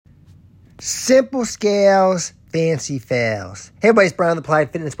Simple scales, fancy fails. Hey everybody, it's Brian with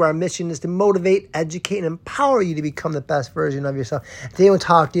Applied Fitness, where our mission is to motivate, educate, and empower you to become the best version of yourself. Today I want to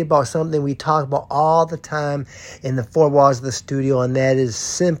talk to you about something we talk about all the time in the four walls of the studio, and that is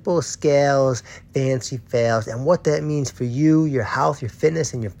simple scales, fancy fails, and what that means for you, your health, your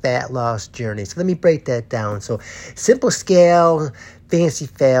fitness, and your fat loss journey. So let me break that down. So simple scales, fancy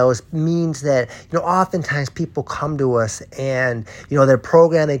fails means that, oftentimes people come to us and, their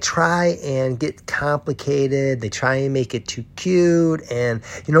program, they try and get complicated. They try and make it too cute. And,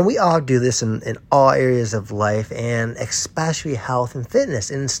 we all do this in all areas of life, and especially health and fitness.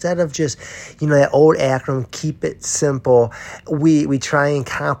 And instead of just, that old acronym, keep it simple, we try and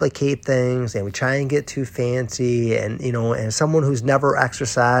complicate things, and we try and get too fancy. And, and someone who's never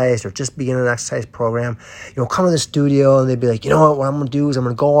exercised or just beginning an exercise program, come to the studio and they'd be like, what I'm going to do is I'm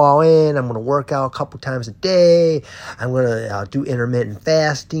going to go all in. I'm going to work out a couple times a day. I'm going to do intermittent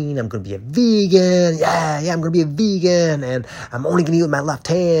fasting. I'm going to be a vegan. Yeah, I'm going to be a vegan. And I'm only going to eat with my left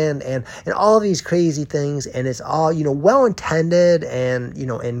hand, and all these crazy things. And it's all, well-intended and,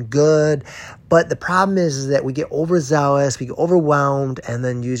 and good. But the problem is that we get overzealous, we get overwhelmed, and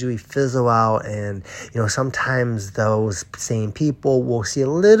then usually fizzle out. And, sometimes those same people will see a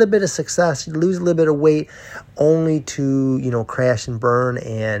little bit of success, lose a little bit of weight, only to, crash and burn,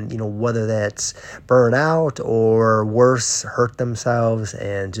 and, whether that's burn out or worse, hurt themselves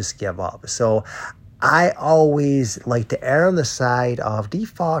and just give up. So I always like to err on the side of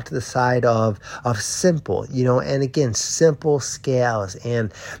default to the side of simple, and again, simple scales.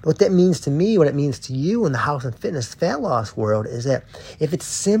 And what that means to me, what it means to you in the health and fitness fat loss world is that if it's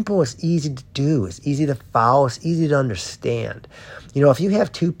simple, it's easy to do, it's easy to follow, it's easy to understand. If you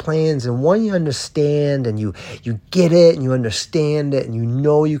have two plans and one you understand and you get it and you understand it and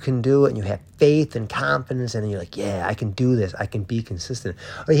you can do it and you have faith and confidence and you're like, yeah, I can do this, I can be consistent.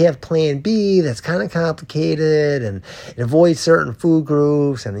 Or you have plan B that's kind of complicated and it avoids certain food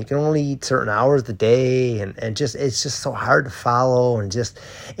groups and you can only eat certain hours a day and it's just so hard to follow and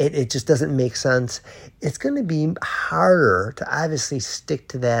it just doesn't make sense. It's going to be harder to obviously stick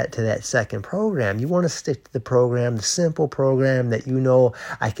to that second program. You want to stick to the program, the simple program that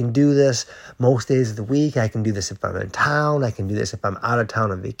I can do this most days of the week. I can do this if I'm in town. I can do this if I'm out of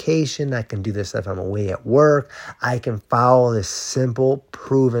town on vacation. I can do this if I'm away at work. I can follow this simple,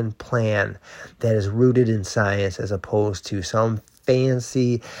 proven plan that is rooted in science as opposed to some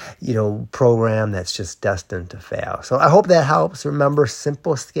fancy, program that's just destined to fail. So I hope that helps. Remember,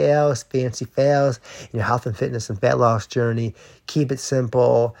 simple scales, fancy fails in your health and fitness and fat loss journey. Keep it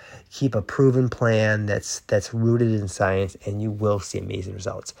simple. Keep a proven plan that's rooted in science, and you will see amazing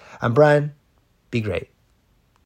results. I'm Brian. Be great.